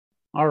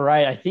All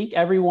right. I think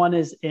everyone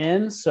is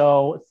in.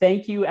 So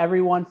thank you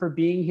everyone for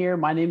being here.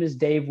 My name is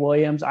Dave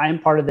Williams. I am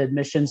part of the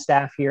admissions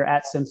staff here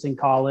at Simpson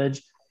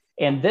College.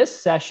 And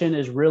this session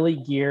is really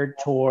geared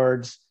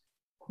towards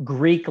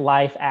Greek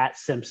life at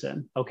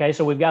Simpson. Okay.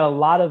 So we've got a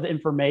lot of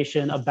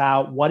information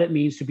about what it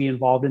means to be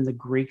involved in the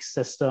Greek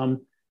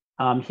system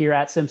here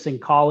at Simpson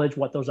College,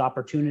 what those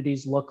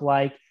opportunities look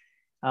like.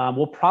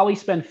 We'll probably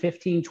spend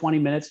 15, 20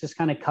 minutes just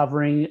kind of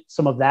covering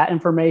some of that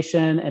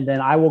information. And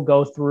then I will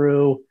go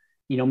through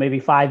maybe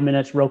 5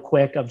 minutes real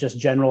quick of just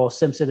general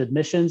Simpson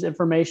admissions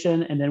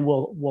information. And then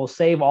we'll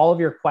save all of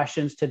your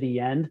questions to the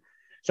end.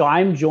 So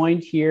I'm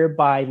joined here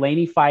by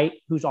Lainey Fight,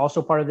 who's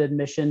also part of the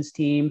admissions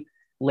team.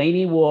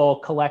 Lainey will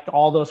collect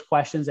all those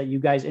questions that you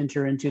guys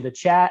enter into the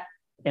chat,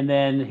 and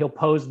then he'll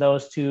pose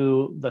those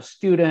to the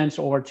students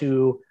or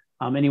to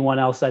anyone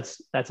else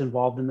that's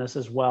involved in this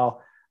as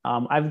well.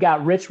 I've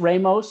got Rich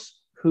Ramos,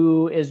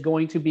 who is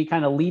going to be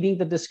kind of leading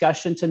the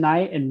discussion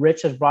tonight. And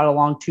Rich has brought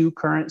along 2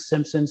 current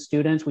Simpson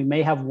students. We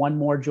may have one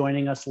more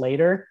joining us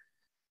later.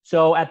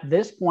 So at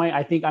this point,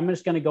 I think I'm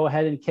just going to go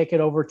ahead and kick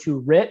it over to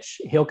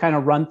Rich. He'll kind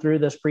of run through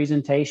this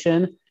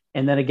presentation.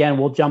 And then again,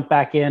 we'll jump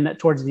back in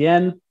towards the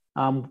end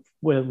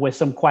with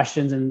some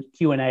questions and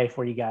Q&A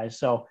for you guys.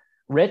 So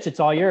Rich, it's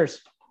all yours.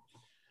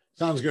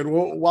 Sounds good.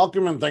 Well,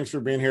 welcome and thanks for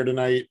being here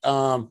tonight.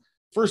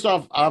 First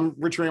off, I'm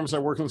Rich Ramos. I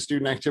work in the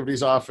Student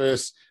Activities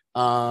Office.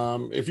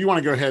 If you want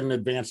to go ahead and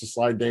advance the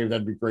slide, Dave,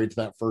 that'd be great to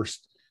that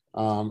first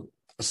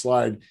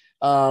slide.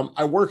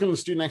 I work in the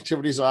Student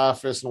Activities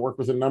Office and work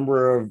with a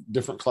number of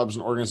different clubs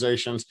and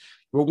organizations.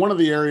 But one of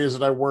the areas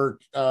that I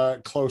work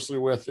closely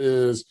with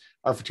is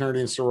our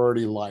fraternity and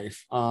sorority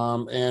life.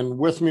 And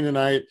with me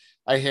tonight,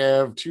 I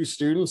have 2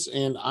 students,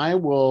 and I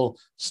will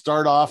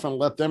start off and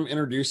let them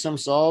introduce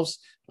themselves.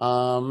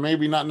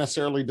 Maybe not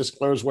necessarily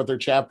disclose what their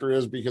chapter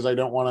is, because I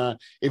don't want to,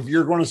 if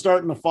you're going to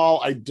start in the fall,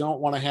 I don't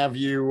want to have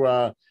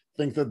you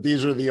think that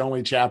these are the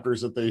only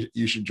chapters that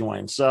you should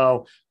join.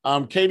 So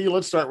Katie,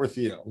 let's start with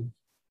you.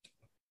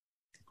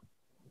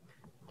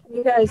 Can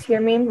you guys hear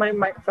me? My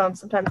microphone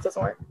sometimes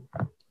doesn't work.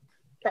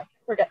 Okay,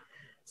 we're good.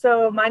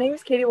 So my name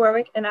is Katie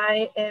Warwick, and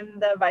I am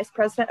the Vice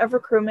President of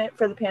Recruitment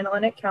for the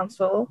Panhellenic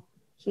Council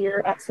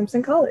here at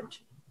Simpson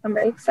College. I'm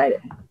very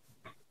excited.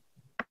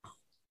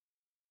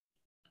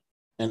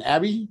 And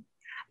Abby?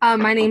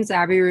 My name's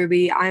Abby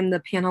Ruby. I'm the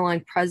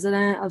Panhellenic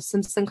President of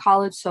Simpson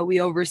College, so we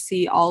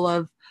oversee all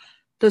of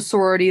the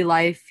sorority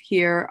life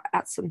here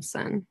at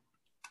Simpson.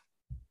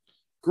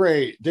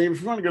 Great. Dave,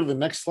 if you want to go to the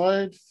next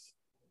slide.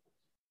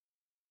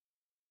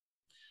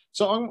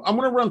 So I'm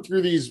going to run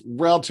through these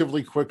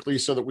relatively quickly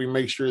so that we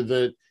make sure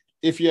that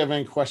if you have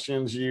any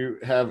questions, you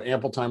have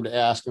ample time to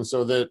ask, and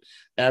so that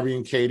Abby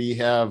and Katie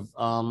have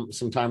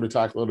some time to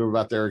talk a little bit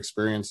about their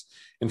experience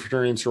in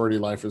fraternity and sorority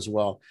life as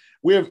well.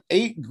 We have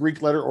 8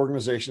 Greek letter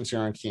organizations here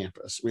on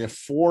campus. We have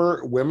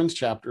 4 women's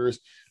chapters: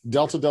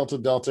 Delta Delta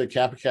Delta,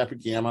 Kappa Kappa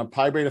Gamma,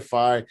 Pi Beta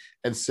Phi,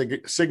 and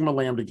Sigma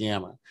Lambda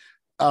Gamma.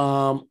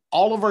 All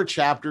of our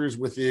chapters,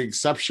 with the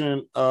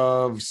exception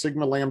of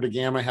Sigma Lambda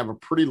Gamma, have a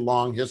pretty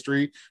long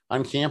history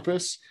on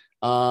campus.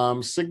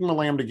 Sigma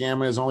Lambda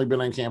Gamma has only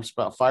been on campus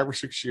about 5 or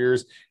 6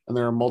 years, and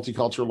they're a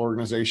multicultural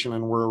organization,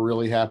 and we're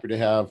really happy to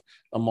have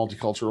a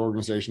multicultural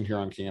organization here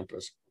on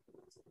campus.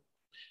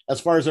 As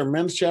far as our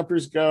men's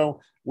chapters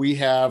go, we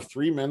have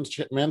 3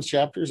 men's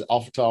chapters: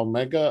 Alpha Tau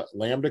Omega,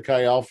 Lambda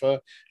Chi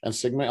Alpha, and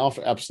Sigma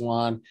Alpha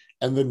Epsilon.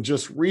 And then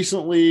just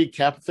recently,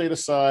 Kappa Theta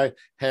Psi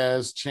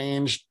has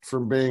changed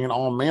from being an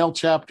all-male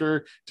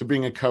chapter to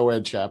being a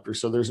co-ed chapter.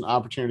 So there's an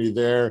opportunity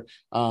there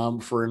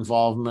for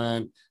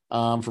involvement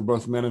for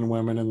both men and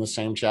women in the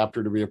same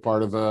chapter to be a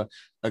part of a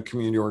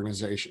community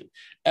organization.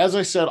 As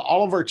I said,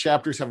 all of our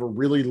chapters have a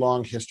really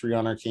long history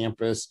on our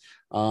campus.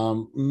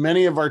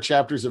 Many of our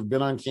chapters have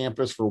been on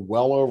campus for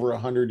well over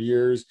 100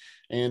 years.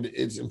 And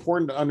it's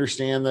important to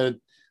understand that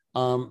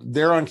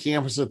they're on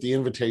campus at the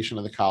invitation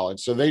of the college.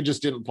 So they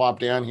just didn't plop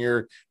down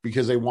here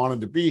because they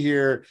wanted to be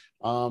here.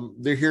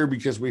 They're here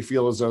because we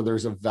feel as though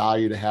there's a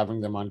value to having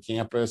them on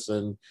campus,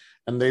 and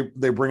they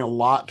bring a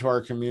lot to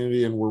our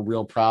community, and we're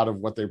real proud of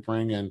what they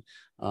bring. And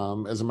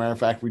as a matter of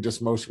fact, we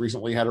just most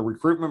recently had a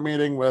recruitment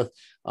meeting with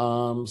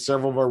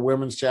several of our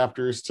women's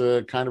chapters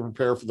to kind of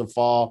prepare for the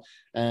fall,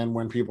 and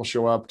when people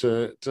show up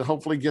to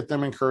hopefully get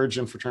them encouraged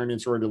in fraternity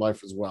and sorority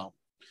life as well.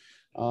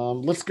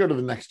 Let's go to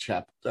the next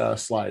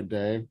slide,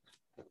 Dave.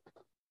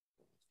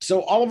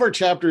 So all of our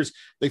chapters,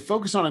 they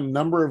focus on a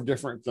number of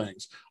different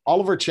things.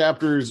 All of our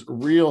chapters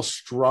real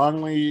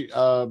strongly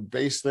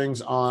base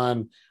things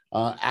on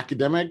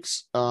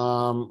academics.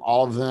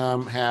 All of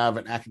them have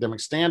an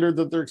academic standard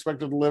that they're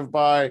expected to live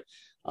by.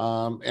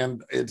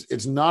 And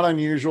it's not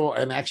unusual,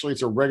 and actually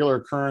it's a regular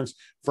occurrence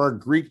for our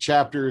Greek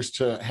chapters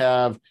to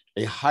have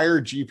a higher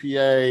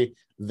GPA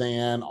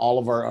than all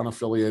of our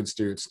unaffiliated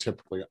students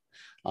typically.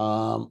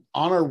 On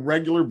a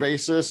regular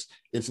basis,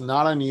 it's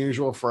not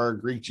unusual for our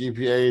Greek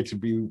GPA to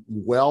be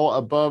well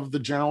above the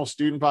general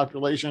student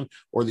population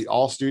or the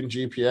all student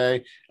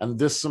GPA. And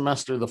this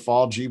semester, the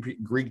fall all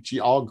Greek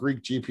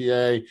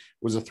GPA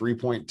was a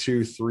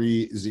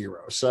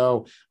 3.230.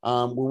 So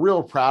we're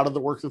real proud of the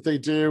work that they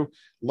do.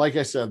 Like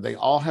I said, they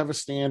all have a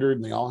standard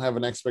and they all have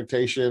an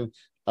expectation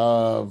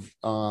of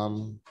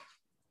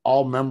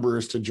all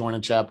members to join a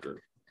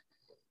chapter.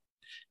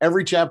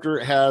 Every chapter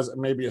has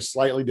maybe a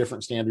slightly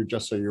different standard,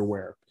 just so you're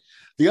aware.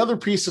 The other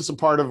piece that's a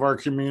part of our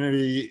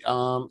community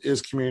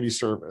is community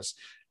service.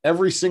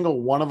 Every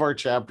single one of our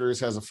chapters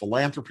has a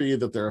philanthropy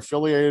that they're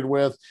affiliated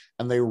with,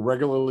 and they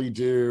regularly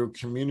do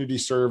community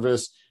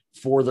service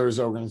for those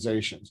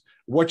organizations.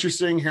 What you're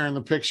seeing here in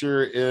the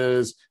picture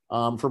is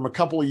from a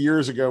couple of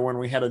years ago when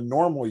we had a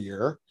normal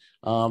year,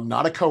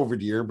 not a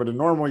COVID year, but a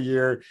normal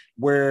year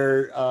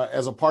where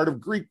as a part of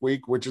Greek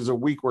Week, which is a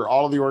week where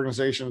all of the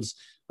organizations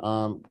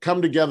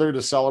come together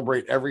to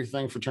celebrate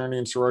everything fraternity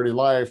and sorority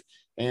life.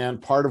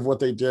 And part of what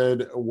they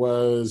did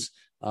was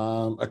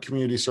a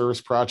community service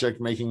project,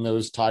 making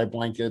those tie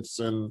blankets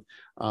and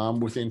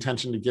with the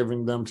intention of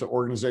giving them to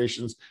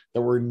organizations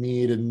that were in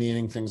need and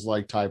needing things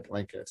like tie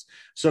blankets.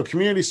 So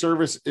community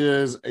service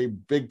is a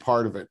big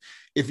part of it.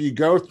 If you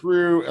go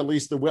through, at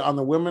least on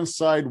the women's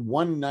side,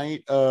 one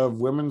night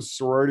of women's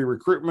sorority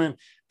recruitment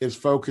is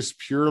focused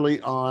purely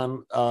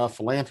on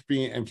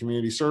philanthropy and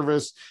community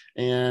service.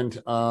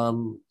 And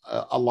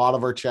a lot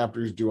of our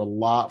chapters do a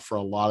lot for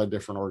a lot of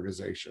different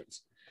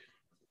organizations.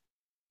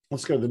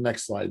 Let's go to the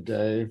next slide,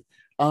 Dave.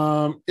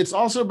 It's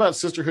also about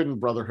sisterhood and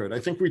brotherhood. I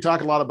think we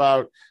talk a lot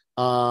about,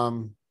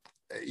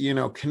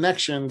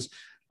 connections.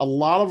 A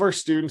lot of our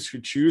students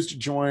who choose to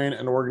join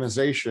an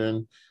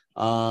organization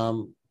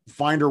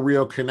find a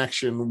real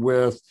connection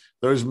with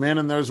those men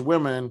and those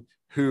women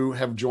who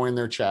have joined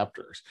their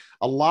chapters.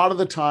 A lot of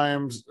the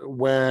times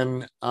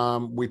when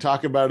we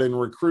talk about in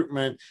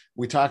recruitment,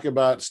 we talk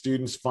about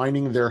students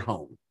finding their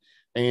home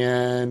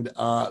and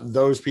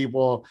those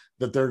people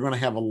that they're going to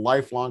have a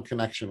lifelong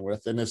connection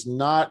with. And it's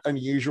not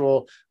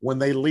unusual when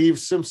they leave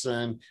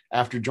Simpson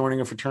after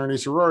joining a fraternity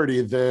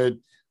sorority that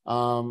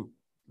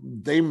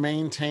they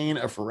maintain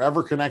a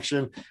forever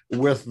connection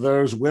with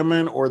those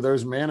women or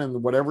those men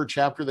in whatever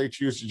chapter they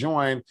choose to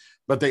join,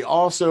 but they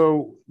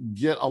also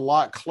get a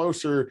lot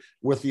closer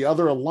with the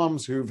other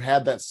alums who've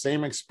had that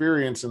same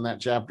experience in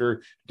that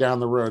chapter down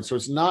the road. So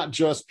it's not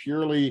just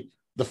purely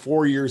the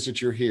 4 years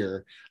that you're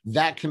here.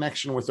 That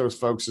connection with those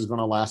folks is going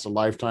to last a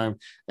lifetime.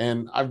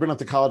 And I've been at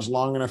the college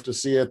long enough to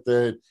see it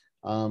that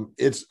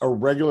it's a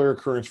regular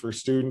occurrence for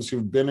students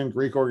who've been in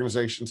Greek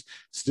organizations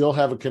still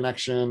have a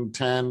connection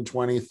 10,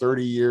 20,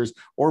 30 years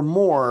or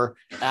more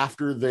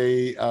after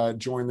they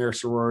join their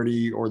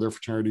sorority or their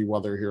fraternity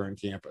while they're here on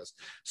campus.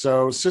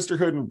 So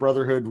sisterhood and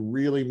brotherhood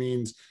really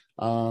means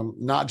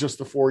not just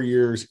the 4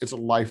 years, it's a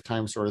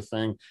lifetime sort of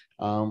thing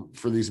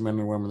for these men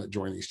and women that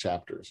join these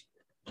chapters.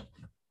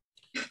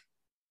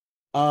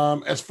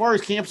 As far as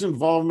campus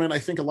involvement, I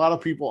think a lot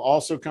of people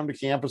also come to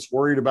campus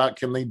worried about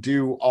can they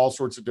do all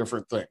sorts of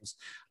different things.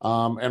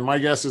 And my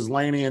guess is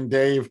Lainey and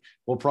Dave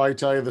will probably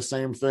tell you the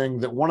same thing,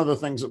 that one of the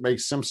things that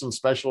makes Simpson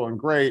special and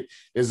great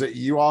is that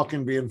you all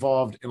can be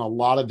involved in a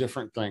lot of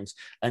different things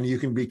and you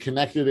can be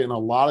connected in a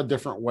lot of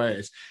different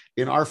ways.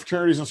 In our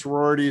fraternities and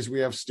sororities, we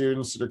have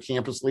students that are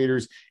campus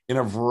leaders in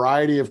a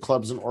variety of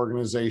clubs and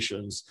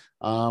organizations.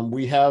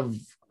 We have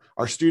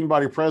our student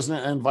body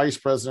president and vice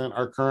president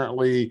are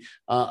currently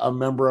a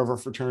member of our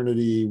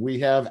fraternity.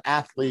 We have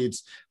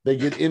athletes, they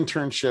get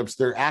internships,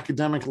 they're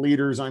academic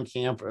leaders on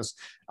campus.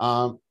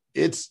 The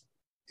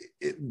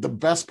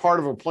best part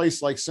of a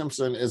place like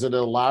Simpson is that it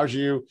allows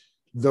you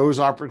those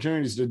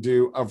opportunities to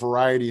do a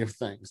variety of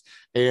things.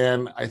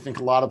 And I think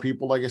a lot of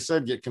people, like I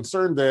said, get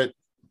concerned that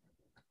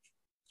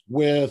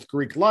with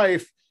Greek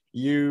life,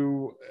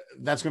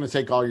 that's going to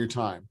take all your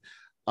time.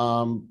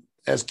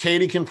 As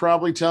Katie can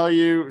probably tell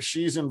you,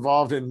 she's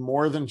involved in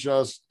more than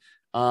just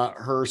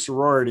her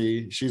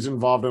sorority. She's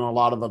involved in a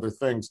lot of other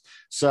things.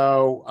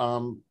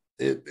 So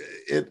it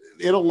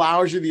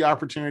allows you the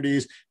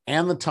opportunities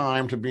and the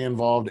time to be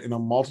involved in a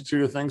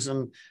multitude of things.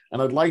 And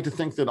I'd like to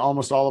think that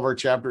almost all of our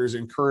chapters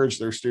encourage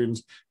their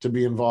students to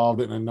be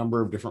involved in a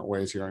number of different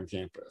ways here on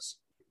campus.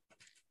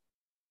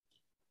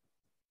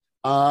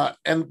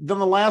 And then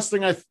the last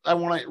thing I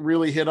want to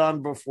really hit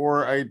on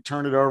before I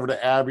turn it over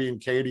to Abby and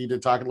Katie to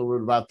talk a little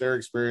bit about their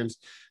experience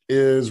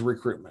is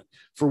recruitment.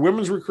 For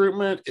women's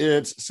recruitment,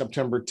 it's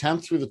September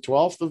 10th through the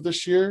 12th of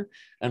this year.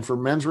 And for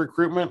men's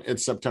recruitment,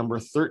 it's September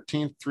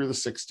 13th through the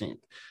 16th.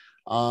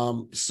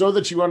 So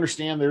that you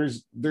understand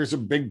there's a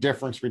big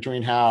difference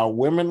between how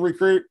women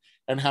recruit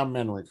and how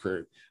men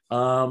recruit.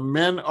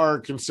 Men are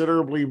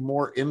considerably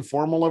more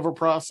informal of a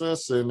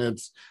process, and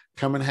it's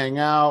come and hang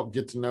out,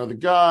 get to know the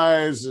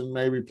guys, and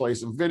maybe play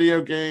some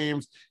video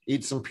games,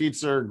 eat some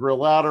pizza or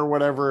grill out or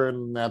whatever,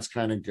 and that's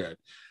kind of good.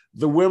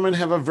 The women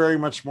have a very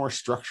much more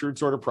structured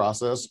sort of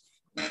process,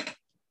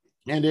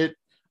 and it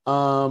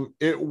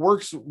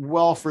works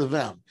well for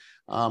them.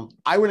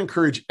 I would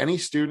encourage any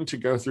student to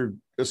go through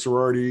a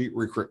sorority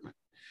recruitment.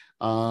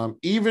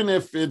 Even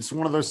if it's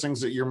one of those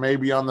things that you're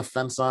maybe on the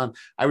fence on,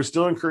 I would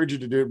still encourage you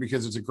to do it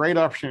because it's a great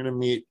opportunity to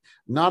meet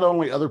not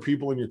only other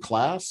people in your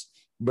class,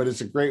 but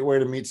it's a great way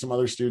to meet some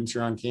other students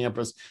here on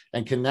campus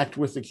and connect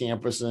with the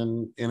campus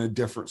in a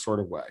different sort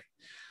of way.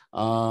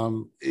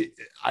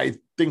 I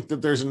think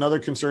that there's another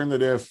concern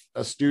that if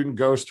a student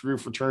goes through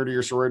fraternity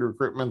or sorority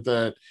recruitment,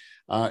 that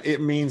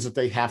it means that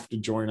they have to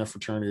join a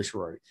fraternity or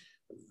sorority.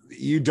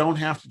 You don't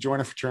have to join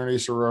a fraternity or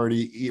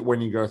sorority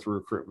when you go through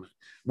recruitment.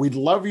 We'd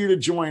love you to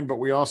join, but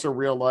we also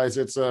realize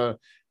it's a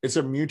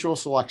mutual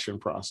selection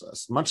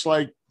process, much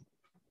like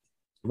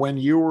when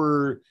you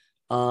were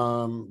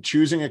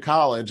choosing a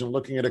college and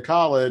looking at a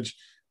college.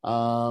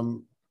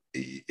 You're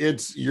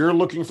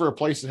looking for a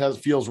place that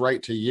feels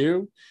right to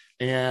you.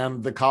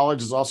 And the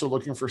college is also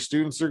looking for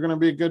students that are going to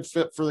be a good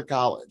fit for the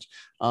college.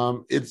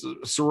 It's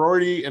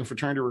sorority and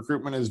fraternity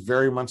recruitment is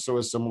very much so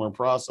a similar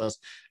process.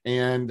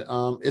 And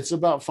it's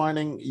about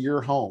finding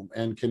your home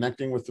and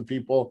connecting with the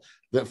people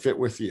that fit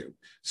with you.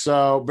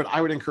 So, but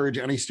I would encourage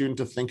any student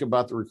to think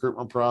about the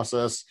recruitment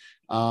process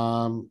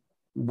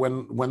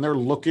when they're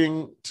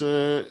looking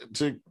to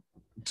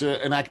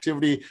an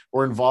activity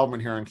or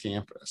involvement here on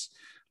campus.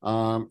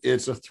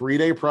 It's a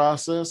 3-day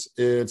process.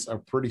 It's a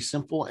pretty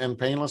simple and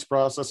painless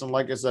process. And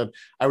like I said,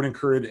 I would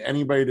encourage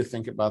anybody to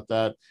think about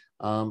that.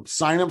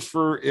 Signups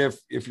for,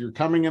 if you're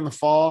coming in the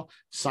fall,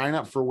 sign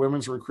up for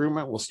women's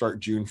recruitment. We'll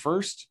start June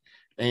 1st.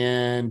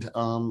 And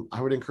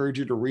I would encourage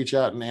you to reach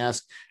out and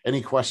ask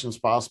any questions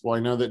possible. I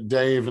know that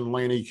Dave and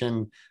Lainey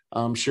can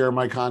share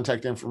my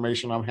contact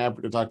information. I'm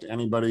happy to talk to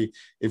anybody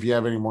if you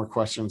have any more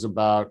questions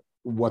about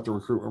what the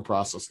recruitment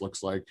process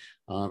looks like.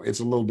 It's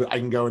a little bit, I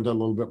can go into a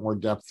little bit more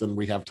depth than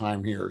we have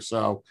time here.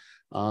 So,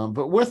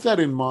 but with that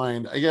in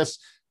mind, I guess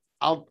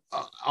I'll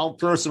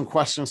throw some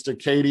questions to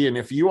Katie. And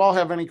if you all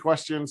have any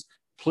questions,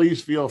 please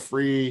feel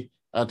free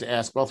to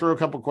ask. I'll throw a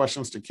couple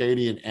questions to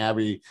Katie and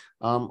Abby.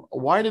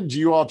 Why did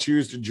you all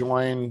choose to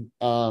join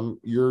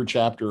your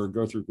chapter or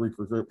go through Greek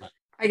recruitment?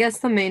 I guess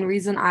the main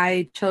reason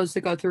I chose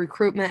to go through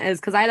recruitment is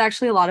because I had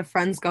actually a lot of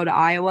friends go to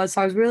Iowa.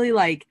 So I was really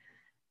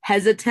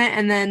hesitant.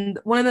 And then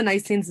one of the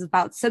nice things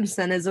about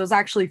Simpson is it was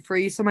actually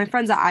free. So my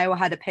friends at Iowa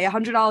had to pay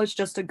 $100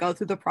 just to go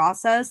through the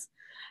process.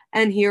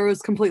 And here it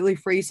was completely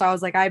free. So I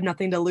was like, I have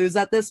nothing to lose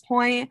at this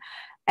point.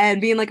 And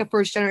being a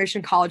first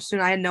generation college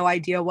student, I had no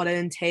idea what it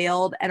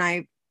entailed. And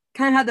I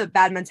kind of had the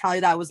bad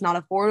mentality that it was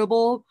not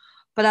affordable.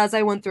 But as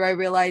I went through, I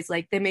realized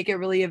they make it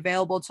really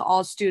available to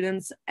all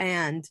students.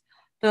 And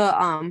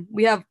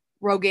we have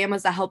Rho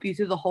Gammas that help you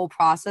through the whole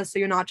process. So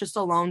you're not just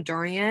alone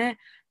during it.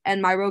 And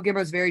my Rho Gamma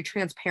was very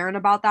transparent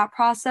about that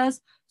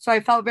process. So I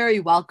felt very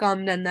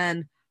welcomed. And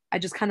then I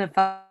just kind of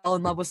fell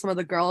in love with some of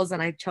the girls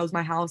and I chose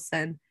my house.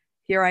 And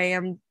here I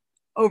am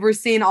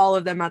overseeing all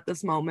of them at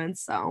this moment.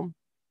 So.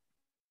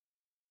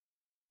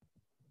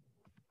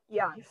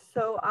 Yeah,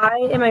 so I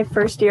am my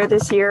first year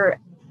this year.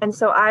 And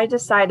so I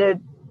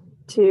decided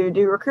to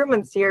do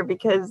recruitment this year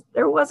because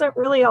there wasn't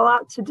really a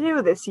lot to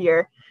do this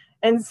year.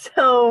 And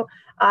so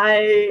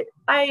I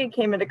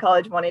came into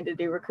college wanting to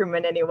do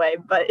recruitment anyway,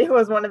 but it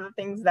was one of the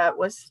things that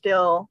was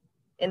still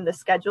in the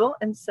schedule.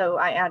 And so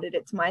I added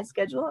it to my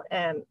schedule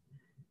and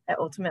I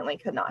ultimately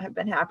could not have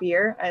been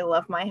happier. I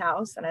love my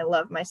house and I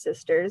love my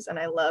sisters and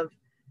I love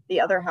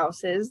the other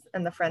houses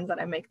and the friends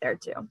that I make there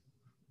too.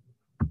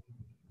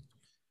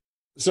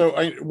 So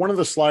one of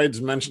the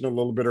slides mentioned a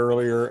little bit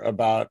earlier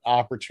about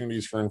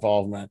opportunities for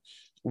involvement.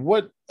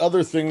 What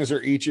other things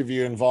are each of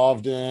you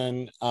involved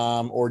in,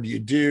 or do you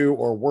do,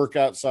 or work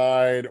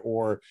outside,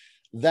 or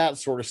that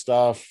sort of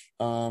stuff?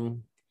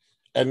 And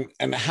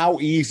how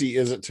easy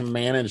is it to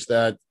manage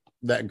that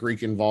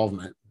Greek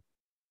involvement?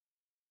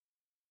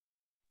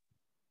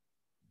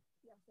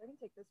 Yeah, I can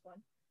take this one.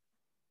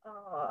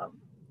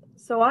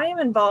 So I am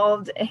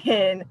involved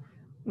in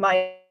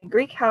my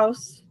Greek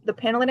house, the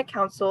Panhellenic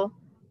Council,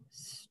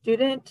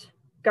 Student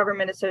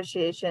Government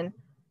Association,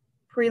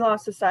 Pre-Law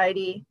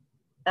Society,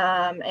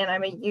 and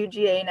I'm a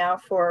UGA now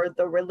for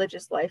the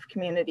religious life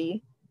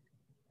community,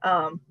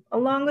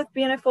 along with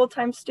being a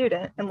full-time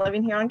student and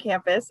living here on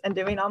campus and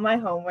doing all my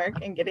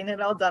homework and getting it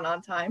all done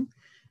on time.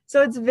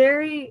 So it's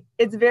very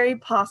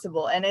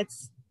possible. And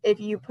if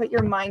you put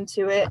your mind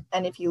to it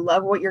and if you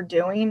love what you're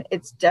doing,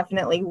 it's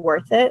definitely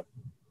worth it.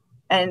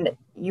 And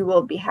you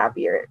will be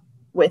happier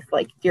with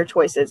your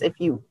choices if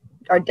you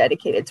are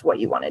dedicated to what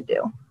you want to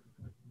do.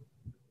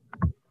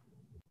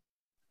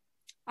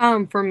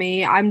 For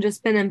me, I've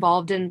just been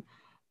involved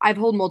I've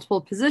held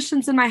multiple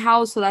positions in my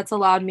house. So that's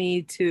allowed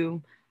me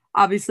to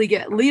obviously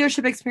get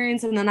leadership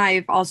experience. And then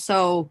I've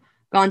also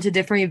gone to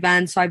different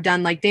events. So I've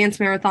done dance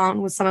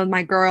marathon with some of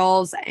my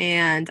girls.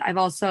 And I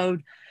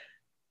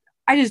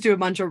just do a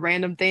bunch of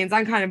random things.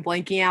 I'm kind of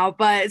blanking out,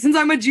 but since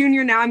I'm a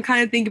junior now, I'm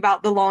kind of thinking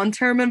about the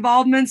long-term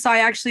involvement. So I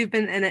actually have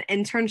been in an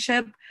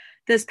internship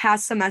this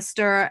past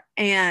semester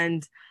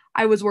and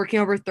I was working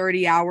over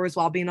 30 hours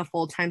while being a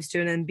full-time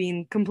student and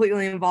being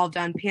completely involved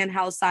on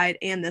Panhouse side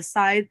and this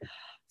side.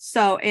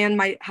 So, and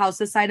my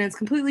house's side, and it's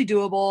completely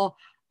doable.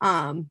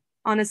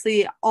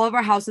 Honestly, all of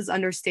our houses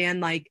understand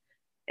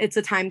it's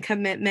a time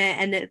commitment,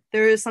 and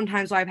there is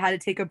sometimes where I've had to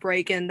take a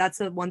break. And that's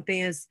the one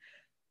thing is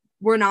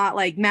we're not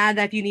like mad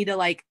that if you need to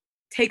like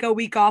take a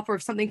week off or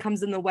if something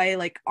comes in the way,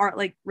 like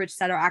like Rich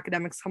said, our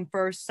academics come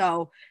first.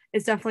 So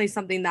it's definitely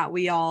something that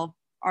we all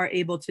are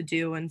able to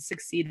do and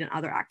succeed in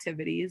other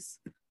activities.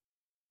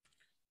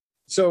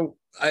 So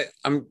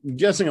I'm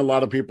guessing a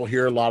lot of people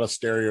hear a lot of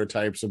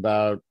stereotypes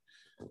about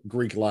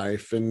Greek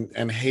life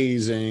and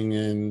hazing,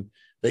 and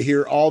they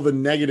hear all the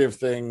negative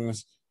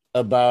things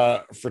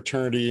about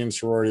fraternity and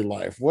sorority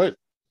life. What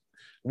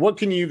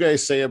can you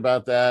guys say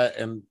about that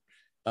and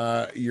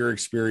your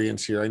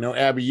experience here? I know,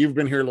 Abby, you've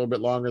been here a little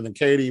bit longer than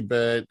Katie,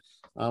 but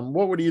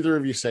what would either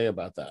of you say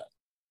about that?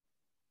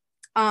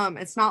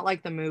 It's not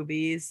like the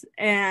movies,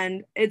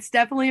 and it's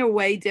definitely a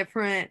way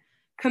different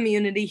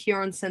community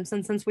here on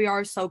Simpson since we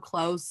are so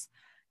close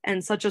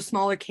and such a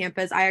smaller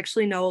campus. I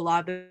actually know a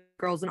lot of the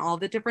girls in all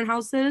the different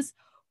houses,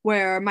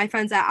 where my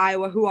friends at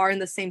Iowa who are in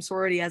the same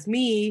sorority as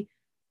me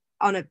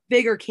on a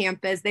bigger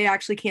campus, they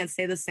actually can't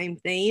say the same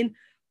thing.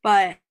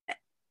 But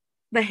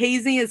the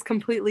hazing is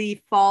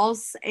completely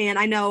false. And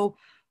I know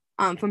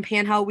from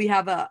Panhandle, we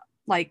have a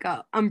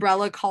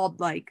umbrella called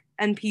like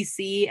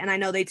NPC, and I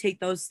know they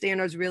take those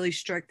standards really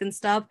strict and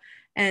stuff.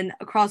 And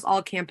across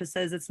all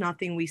campuses, it's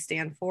nothing we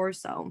stand for.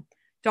 So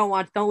don't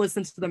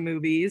listen to the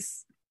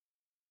movies.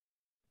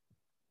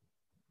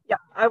 Yeah,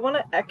 I want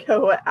to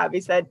echo what Abby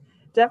said.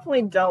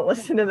 Definitely don't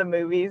listen to the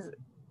movies.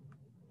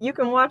 You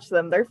can watch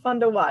them. They're fun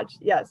to watch,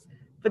 yes,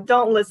 but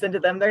don't listen to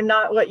them. They're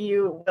not what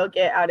you will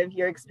get out of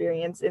your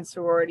experience in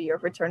sorority or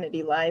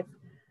fraternity life.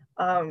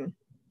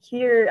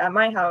 Here at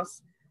my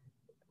house,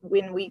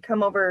 when we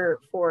come over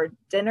for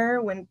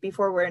dinner,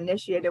 before we're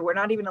initiated, we're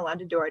not even allowed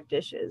to do our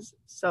dishes.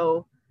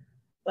 So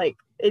like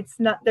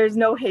there's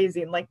no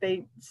hazing. Like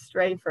they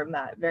stray from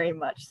that very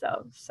much.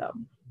 So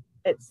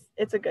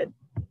it's a good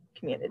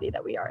community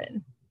that we are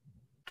in.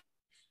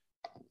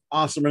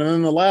 Awesome. And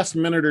then the last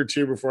minute or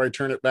two before I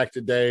turn it back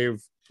to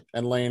Dave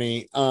and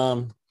Lainey,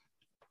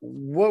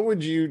 why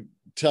would you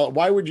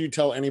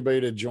tell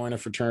anybody to join a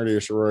fraternity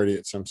or sorority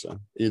at Simpson?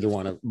 Either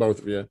one of both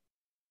of you.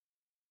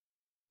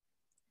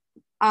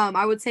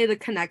 I would say the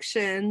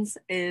connections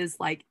is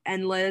like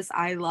endless.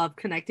 I love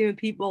connecting with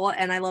people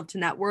and I love to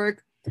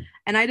network.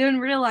 And I didn't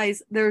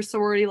realize there's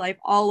sorority life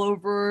all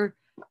over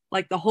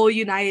like the whole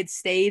United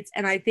States.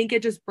 And I think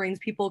it just brings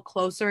people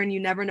closer, and you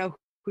never know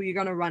who you're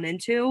going to run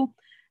into.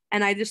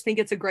 And I just think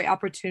it's a great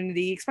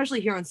opportunity, especially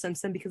here on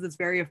Simpson, because it's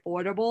very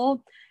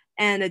affordable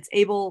and it's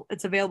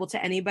available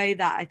to anybody.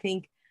 That I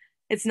think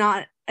it's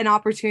not an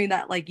opportunity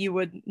that like you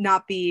would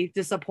not be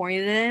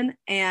disappointed in.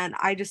 And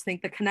I just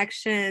think the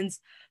connections,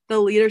 the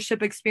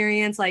leadership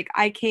experience, like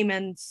I came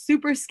in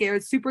super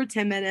scared, super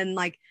timid, and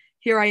like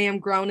here I am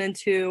grown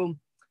into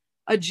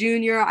a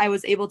junior. I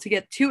was able to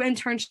get 2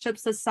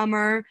 internships this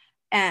summer,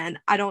 and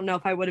I don't know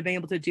if I would have been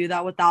able to do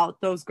that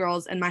without those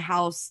girls in my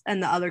house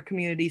and the other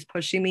communities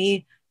pushing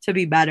me to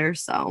be better.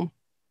 So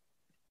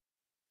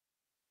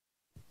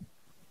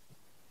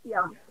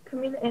yeah,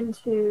 coming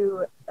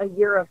into a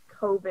year of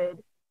COVID,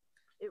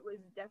 it was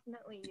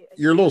definitely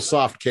you're a little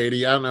soft,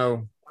 Katie. I don't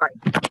know.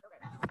 Okay.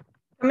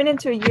 Coming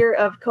into a year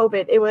of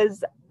COVID, it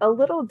was a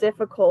little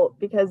difficult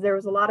because there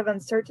was a lot of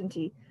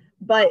uncertainty,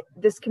 but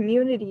this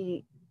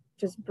community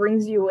just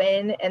brings you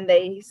in and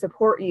they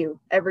support you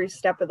every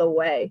step of the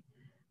way.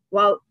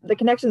 While the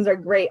connections are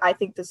great, I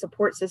think the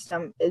support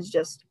system is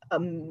just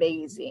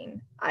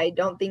amazing. I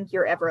don't think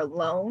you're ever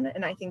alone,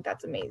 and I think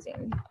that's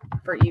amazing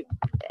for you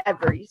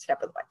every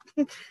step of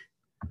the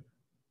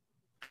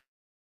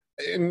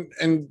way.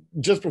 And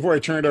just before I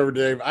turn it over to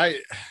Dave,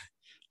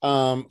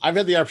 I've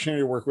had the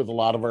opportunity to work with a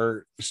lot of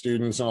our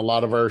students and a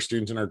lot of our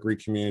students in our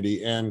Greek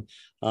community, and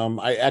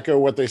I echo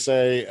what they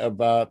say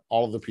about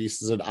all of the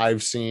pieces that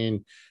I've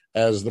seen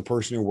as the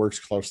person who works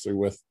closely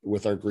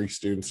with our Greek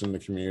students in the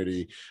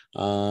community.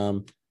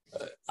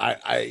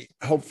 I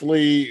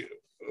hopefully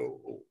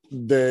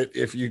that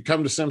if you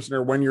come to Simpson,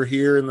 or when you're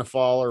here in the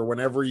fall, or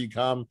whenever you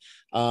come,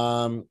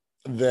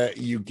 that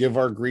you give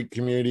our Greek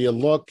community a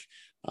look,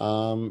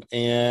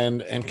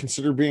 and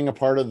consider being a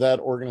part of those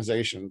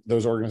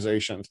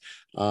organizations.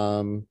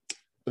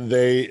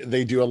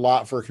 They do a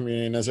lot for a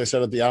community. And as I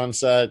said at the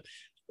onset,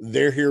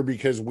 they're here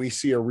because we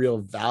see a real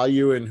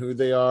value in who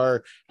they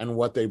are and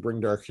what they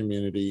bring to our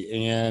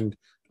community. And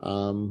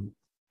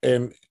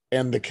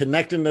the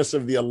connectedness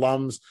of the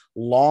alums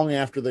long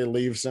after they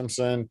leave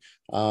Simpson.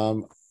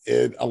 A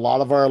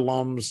lot of our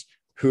alums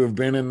who have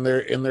been in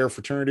their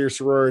fraternity or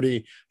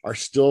sorority are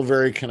still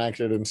very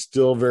connected and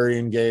still very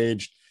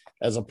engaged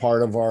as a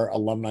part of our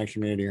alumni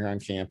community here on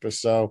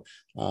campus. So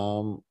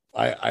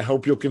I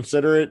hope you'll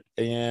consider it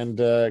and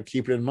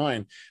keep it in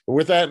mind. But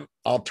with that,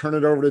 I'll turn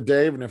it over to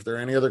Dave. And if there are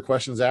any other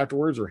questions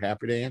afterwards, we're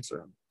happy to answer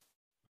them.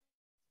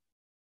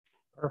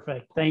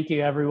 Perfect. Thank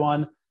you,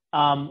 everyone.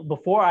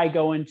 Before I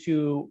go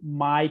into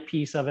my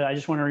piece of it, I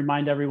just want to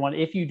remind everyone,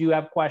 if you do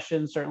have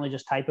questions, certainly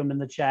just type them in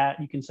the chat.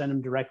 You can send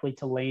them directly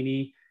to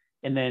Lainey,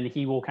 and then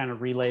he will kind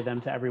of relay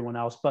them to everyone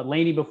else. But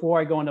Lainey, before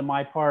I go into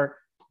my part,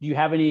 do you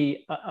have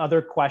any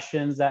other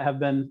questions that have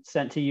been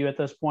sent to you at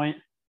this point?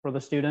 for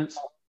the students?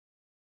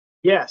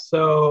 Yeah.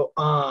 So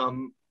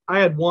I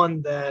had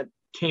one that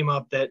came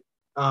up that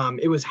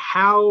it was,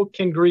 how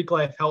can Greek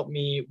life help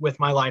me with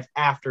my life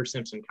after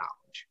Simpson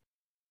College?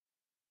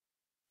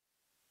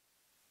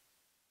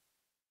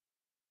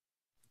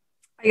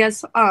 I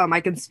guess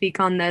I can speak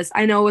on this.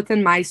 I know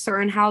within my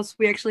certain house,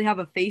 we actually have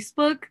a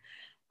Facebook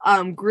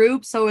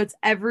group. So it's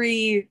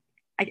I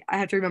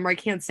have to remember, I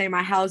can't say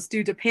my house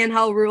due to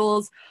panhandle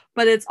rules,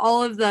 but it's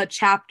all of the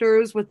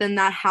chapters within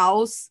that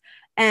house.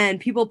 And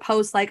people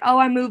post like, oh,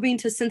 I'm moving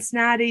to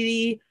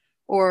Cincinnati,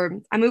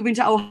 or I'm moving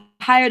to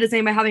Ohio. Does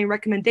anybody have any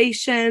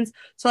recommendations?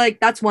 So like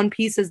that's one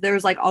piece, is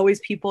there's like always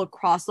people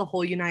across the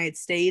whole United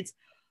States.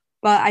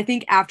 But I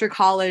think after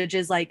college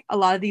is like a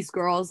lot of these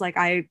girls like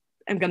I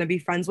am going to be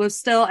friends with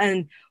still.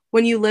 And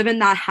when you live in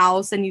that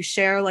house and you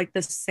share like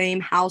the same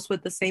house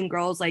with the same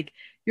girls, like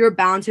you're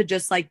bound to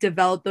just like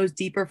develop those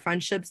deeper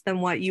friendships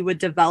than what you would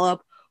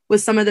develop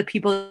with some of the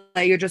people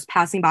that you're just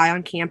passing by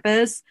on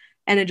campus.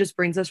 And it just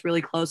brings us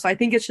really close. So I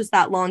think it's just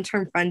that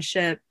long-term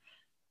friendship,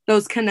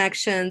 those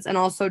connections, and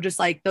also just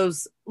like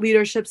those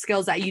leadership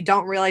skills that you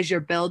don't realize you're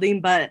building.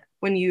 But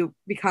when you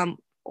become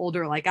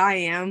older, like I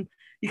am,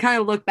 you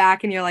kind of look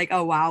back and you're like,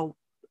 oh, wow,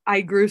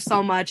 I grew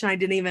so much and I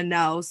didn't even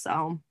know.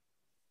 So.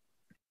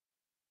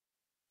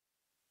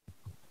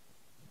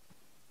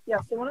 Yeah,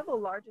 so one of the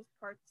largest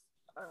parts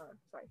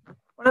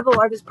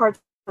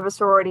of a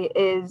sorority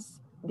is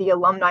the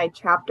alumni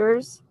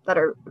chapters that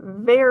are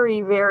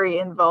very, very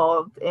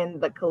involved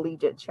in the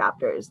collegiate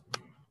chapters.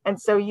 And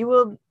so you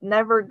will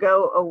never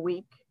go a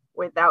week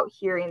without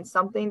hearing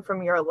something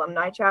from your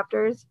alumni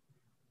chapters.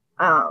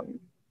 And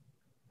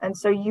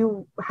so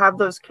you have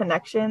those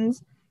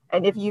connections.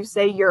 And if you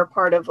say you're a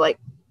part of like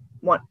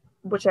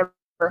whichever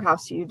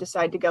house you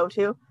decide to go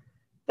to,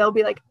 they'll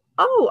be like,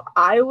 oh,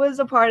 I was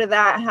a part of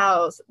that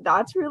house.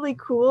 That's really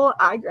cool.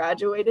 I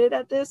graduated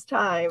at this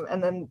time.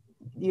 And then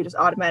you just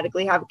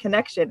automatically have a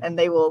connection and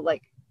they will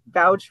like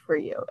vouch for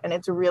you. And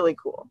it's really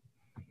cool.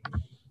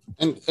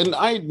 And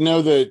I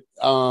know that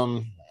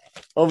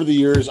over the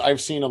years,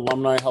 I've seen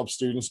alumni help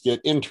students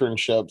get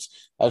internships.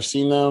 I've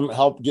seen them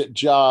help get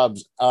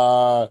jobs.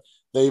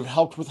 They've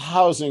helped with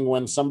housing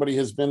when somebody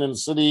has been in a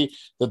city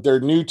that they're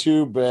new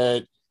to,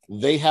 but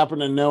they happen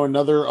to know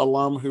another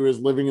alum who is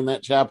living in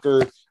that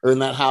chapter or in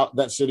that house,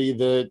 that city,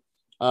 that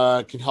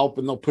can help,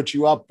 and they'll put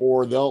you up,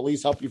 or they'll at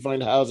least help you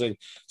find housing.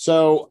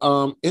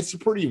 So it's a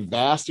pretty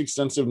vast,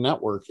 extensive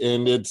network,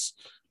 and it's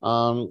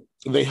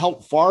they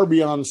help far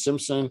beyond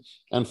Simpson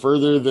and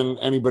further than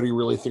anybody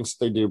really thinks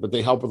they do, but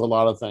they help with a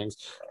lot of things.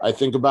 I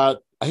think it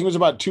was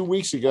about 2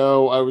 weeks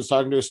ago, I was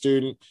talking to a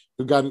student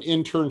who got an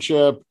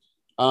internship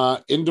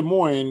in Des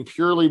Moines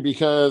purely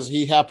because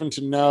he happened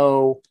to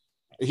know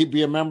he'd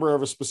be a member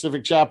of a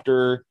specific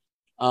chapter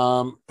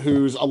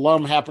whose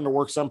alum happened to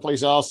work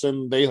someplace else,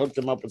 and they hooked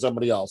him up with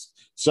somebody else.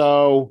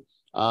 So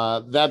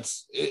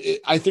that's it.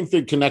 I think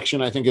the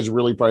connection, is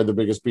really probably the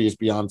biggest piece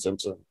beyond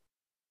Simpson.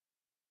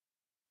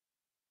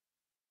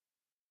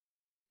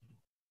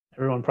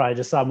 Everyone probably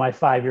just saw my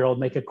 5-year-old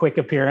make a quick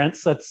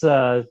appearance. That's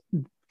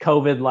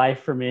COVID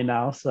life for me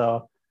now.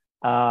 So,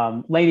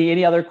 Lainey,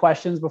 any other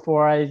questions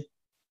before I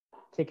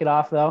kick it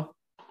off, though?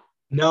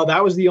 No,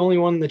 that was the only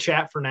one in the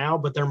chat for now,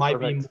 but there might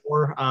Perfect. be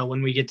more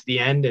when we get to the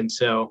end. And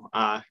so,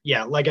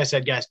 yeah, like I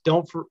said, guys,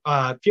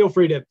 feel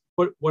free to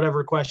put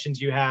whatever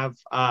questions you have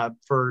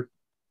for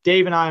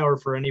Dave and I or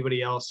for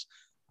anybody else,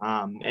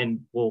 and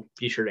we'll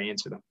be sure to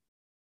answer them.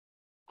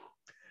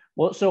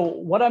 Well, so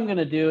what I'm going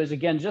to do is,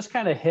 again, just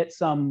kind of hit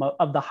some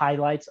of the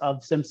highlights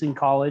of Simpson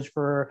College.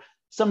 For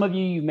some of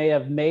you, you may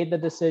have made the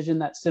decision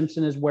that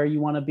Simpson is where you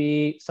want to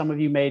be. Some of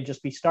you may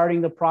just be starting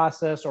the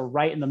process or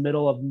right in the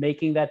middle of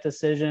making that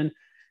decision.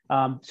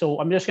 So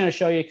I'm just going to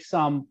show you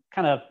some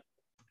kind of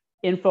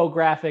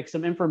infographics,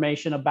 some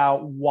information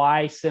about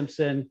why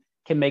Simpson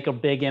can make a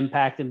big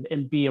impact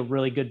and be a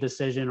really good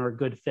decision or a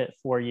good fit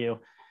for you.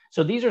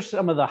 So these are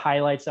some of the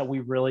highlights that we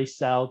really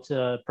sell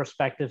to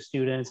prospective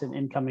students and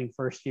incoming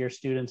first-year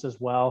students as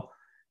well.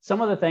 Some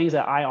of the things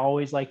that I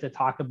always like to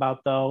talk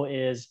about, though,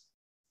 is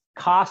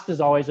cost is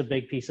always a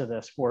big piece of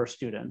this for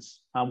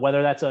students,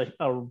 whether that's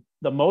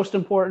the most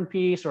important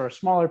piece or a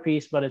smaller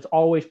piece, but it's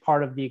always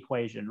part of the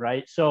equation,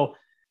 right? So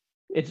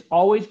it's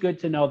always good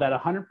to know that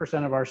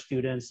 100% of our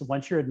students,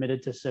 once you're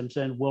admitted to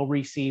Simpson, will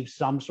receive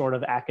some sort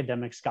of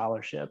academic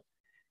scholarship.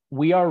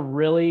 We are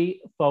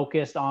really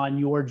focused on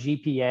your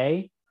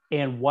GPA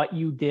and what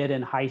you did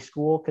in high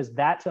school, because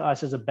that to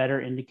us is a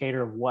better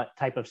indicator of what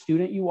type of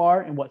student you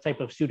are and what type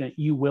of student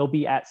you will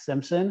be at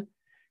Simpson.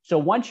 So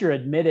once you're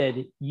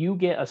admitted, you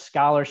get a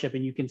scholarship,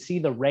 and you can see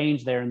the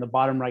range there in the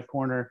bottom right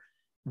corner.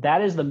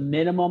 That is the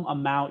minimum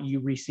amount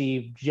you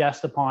receive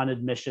just upon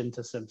admission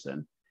to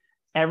Simpson.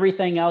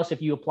 Everything else,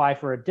 if you apply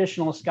for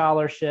additional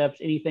scholarships,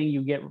 anything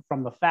you get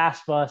from the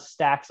FAFSA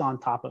stacks on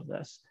top of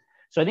this.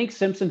 So I think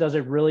Simpson does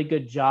a really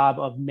good job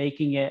of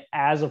making it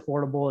as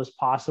affordable as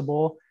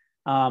possible,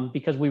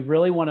 because we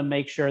really want to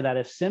make sure that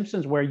if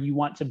Simpson's where you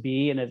want to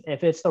be, and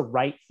if it's the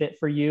right fit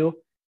for you,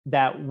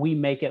 that we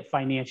make it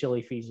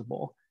financially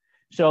feasible.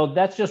 So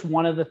that's just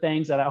one of the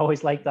things that I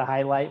always like to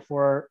highlight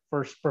for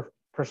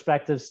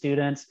prospective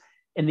students.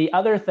 And the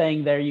other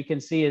thing there you can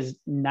see is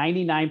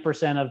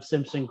 99% of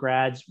Simpson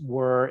grads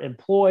were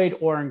employed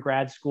or in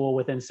grad school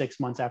within 6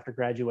 months after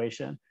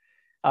graduation.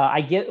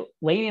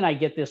 Lainey and I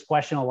get this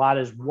question a lot,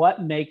 is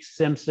what makes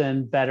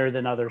Simpson better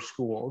than other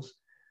schools?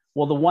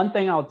 Well, the one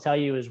thing I'll tell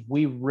you is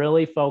we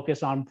really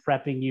focus on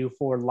prepping you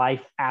for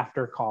life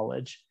after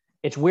college.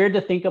 It's weird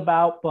to think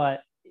about,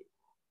 but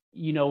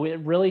it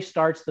really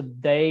starts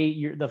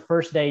the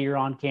first day you're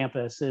on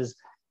campus is,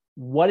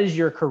 what is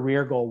your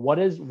career goal? What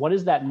is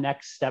that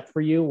next step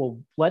for you? Well,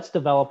 let's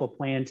develop a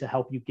plan to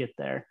help you get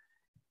there.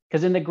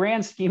 Because in the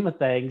grand scheme of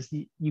things,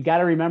 you got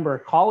to remember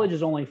college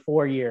is only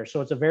 4 years.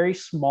 So it's a very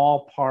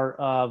small part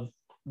of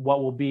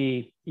what will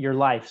be your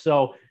life.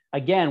 So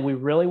again, we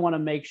really want to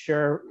make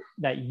sure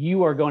that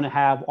you are going to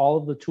have all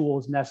of the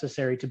tools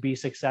necessary to be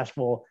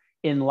successful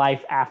in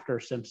life after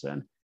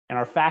Simpson. And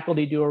our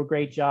faculty do a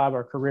great job.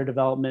 Our career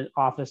development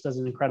office does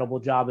an incredible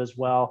job as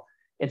well.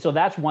 And so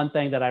that's one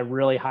thing that I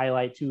really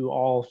highlight to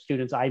all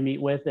students I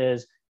meet with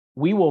is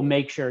we will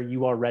make sure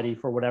you are ready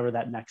for whatever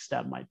that next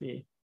step might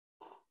be.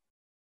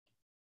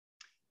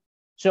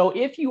 So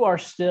if you are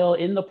still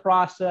in the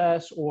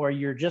process or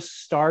you're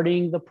just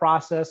starting the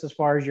process as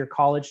far as your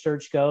college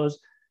search goes,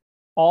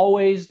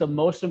 always the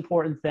most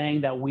important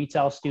thing that we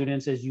tell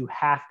students is you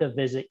have to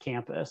visit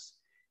campus.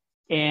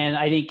 And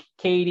I think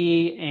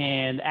Katie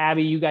and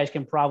Abby, you guys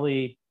can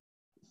probably,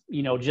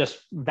 just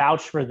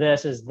vouch for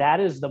this, is that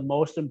is the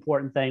most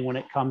important thing when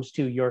it comes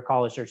to your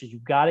college searches.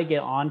 You've got to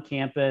get on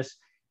campus.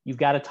 You've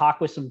got to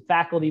talk with some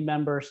faculty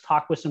members,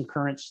 talk with some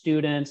current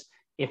students.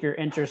 If you're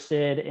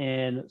interested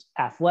in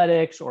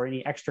athletics or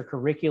any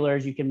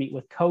extracurriculars, you can meet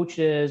with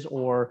coaches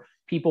or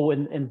people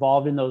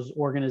involved in those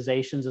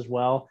organizations as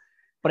well.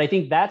 But I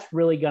think that's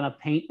really going to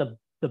paint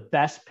the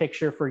best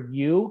picture for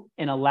you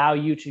and allow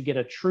you to get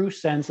a true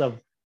sense of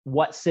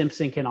what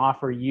Simpson can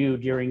offer you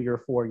during your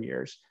 4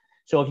 years.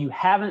 So if you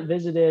haven't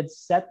visited,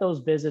 set those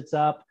visits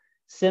up.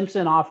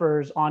 Simpson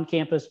offers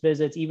on-campus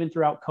visits. Even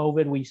throughout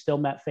COVID, we still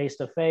met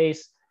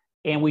face-to-face.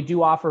 And we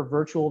do offer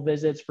virtual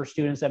visits for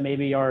students that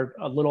maybe are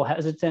a little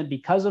hesitant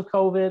because of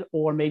COVID,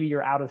 or maybe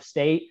you're out of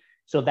state.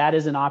 So that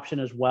is an option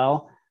as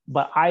well.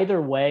 But either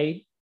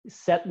way,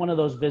 set one of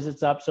those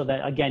visits up so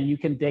that, again, you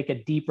can take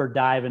a deeper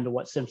dive into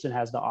what Simpson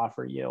has to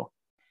offer you.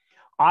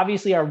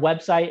 Obviously, our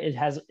website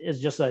is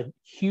just a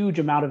huge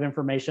amount of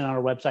information on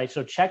our website.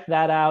 So check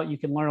that out. You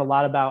can learn a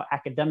lot about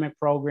academic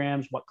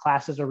programs, what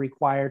classes are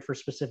required for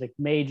specific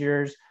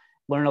majors,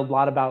 learn a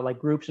lot about like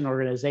groups and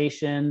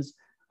organizations,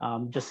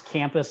 just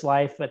campus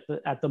life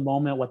at the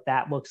moment, what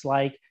that looks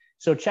like.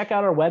 So check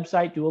out our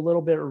website, do a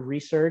little bit of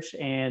research,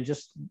 and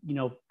just,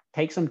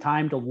 take some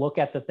time to look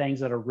at the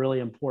things that are really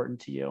important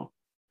to you.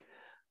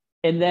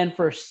 And then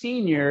for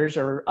seniors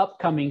or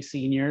upcoming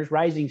seniors,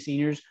 rising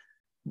seniors,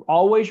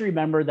 always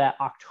remember that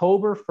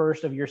October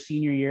 1st of your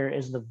senior year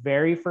is the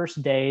very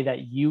first day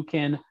that you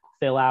can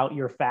fill out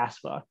your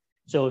FAFSA.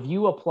 So if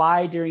you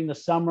apply during the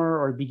summer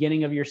or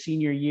beginning of your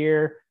senior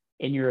year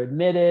and you're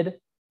admitted,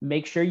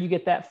 make sure you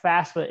get that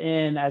FAFSA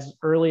in as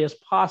early as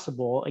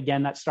possible.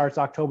 Again, that starts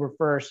October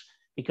 1st,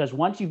 because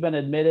once you've been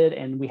admitted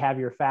and we have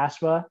your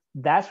FAFSA,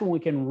 that's when we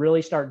can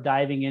really start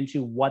diving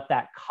into what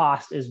that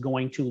cost is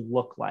going to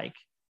look like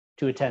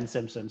to attend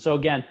Simpson. So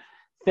again,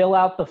 fill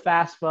out the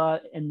FAFSA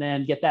and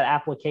then get that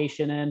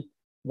application in.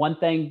 One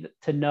thing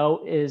to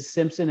note is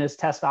Simpson is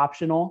test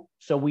optional,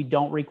 so we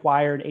don't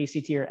require an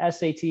ACT or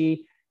SAT.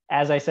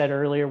 As I said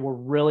earlier, we're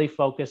really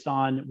focused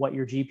on what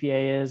your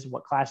GPA is,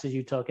 what classes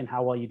you took, and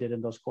how well you did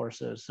in those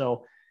courses.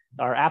 So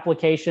our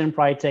application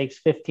probably takes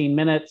 15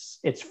 minutes.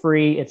 It's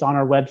free. It's on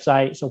our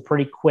website, so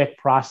pretty quick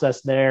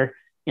process there.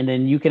 And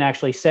then you can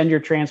actually send your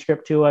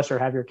transcript to us or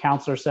have your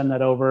counselor send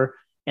that over,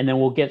 and then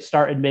we'll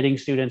start admitting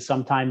students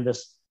sometime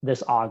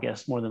this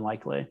August, more than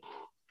likely.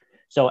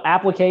 So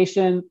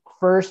application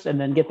first,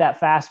 and then get that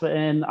FAFSA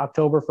in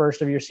October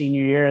 1st of your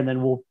senior year, and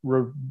then we'll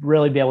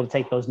really be able to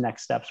take those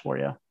next steps for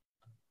you.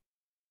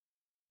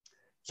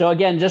 So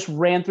again, just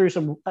ran through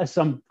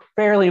some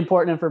fairly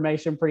important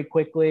information pretty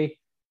quickly.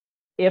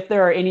 If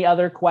there are any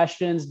other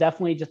questions,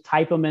 definitely just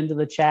type them into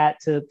the chat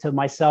to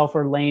myself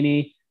or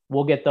Lainey.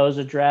 We'll get those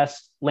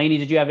addressed. Lainey,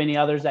 did you have any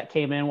others that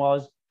came in while I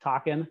was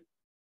talking?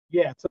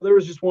 Yeah, so there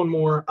was just one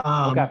more.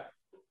 Okay.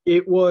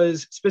 It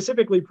was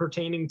specifically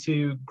pertaining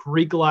to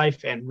Greek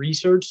life and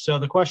research. So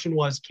the question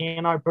was,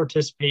 can I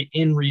participate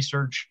in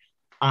research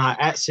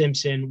at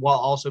Simpson while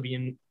also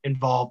being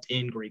involved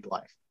in Greek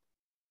life?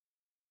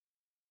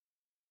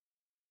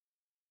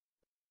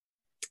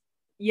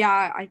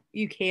 Yeah,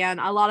 you can.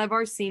 A lot of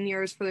our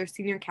seniors for their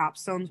senior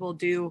capstones will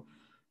do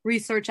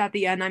research at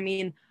the end. I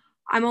mean,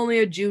 I'm only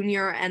a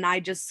junior and I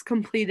just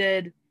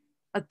completed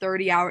a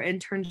 30-hour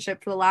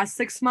internship for the last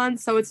 6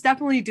 months. So it's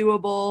definitely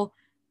doable.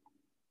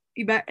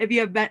 If you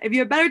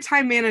have better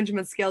time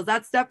management skills,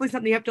 that's definitely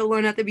something you have to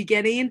learn at the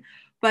beginning,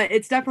 but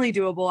it's definitely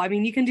doable. I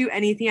mean, you can do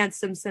anything at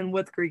Simpson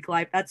with Greek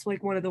life. That's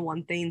like one of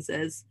the things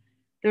is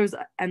there's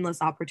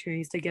endless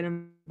opportunities to get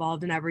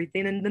involved in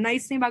everything. And the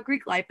nice thing about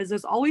Greek life is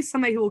there's always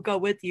somebody who will go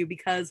with you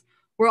because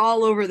we're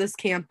all over this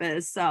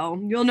campus. So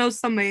you'll know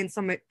somebody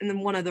in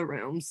one of the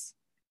rooms.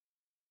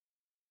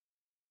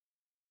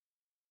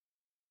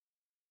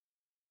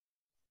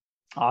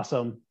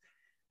 Awesome.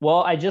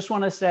 Well, I just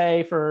want to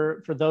say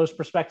for those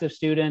prospective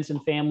students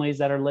and families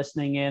that are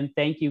listening in,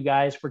 thank you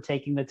guys for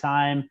taking the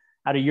time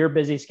out of your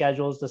busy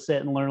schedules to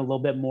sit and learn a little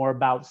bit more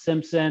about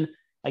Simpson.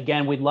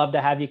 Again, we'd love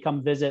to have you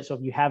come visit. So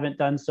if you haven't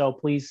done so,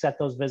 please set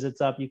those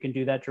visits up. You can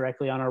do that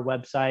directly on our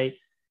website.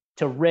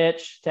 To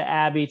Rich, to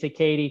Abby, to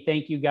Katie,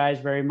 thank you guys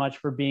very much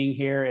for being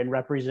here and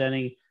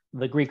representing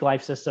the Greek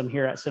life system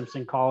here at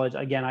Simpson College.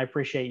 Again, I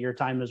appreciate your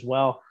time as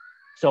well.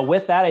 So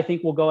with that, I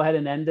think we'll go ahead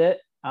and end it.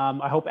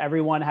 I hope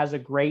everyone has a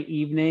great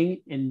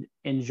evening and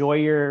enjoy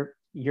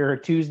your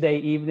Tuesday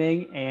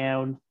evening,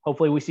 and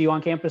hopefully we see you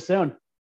on campus soon.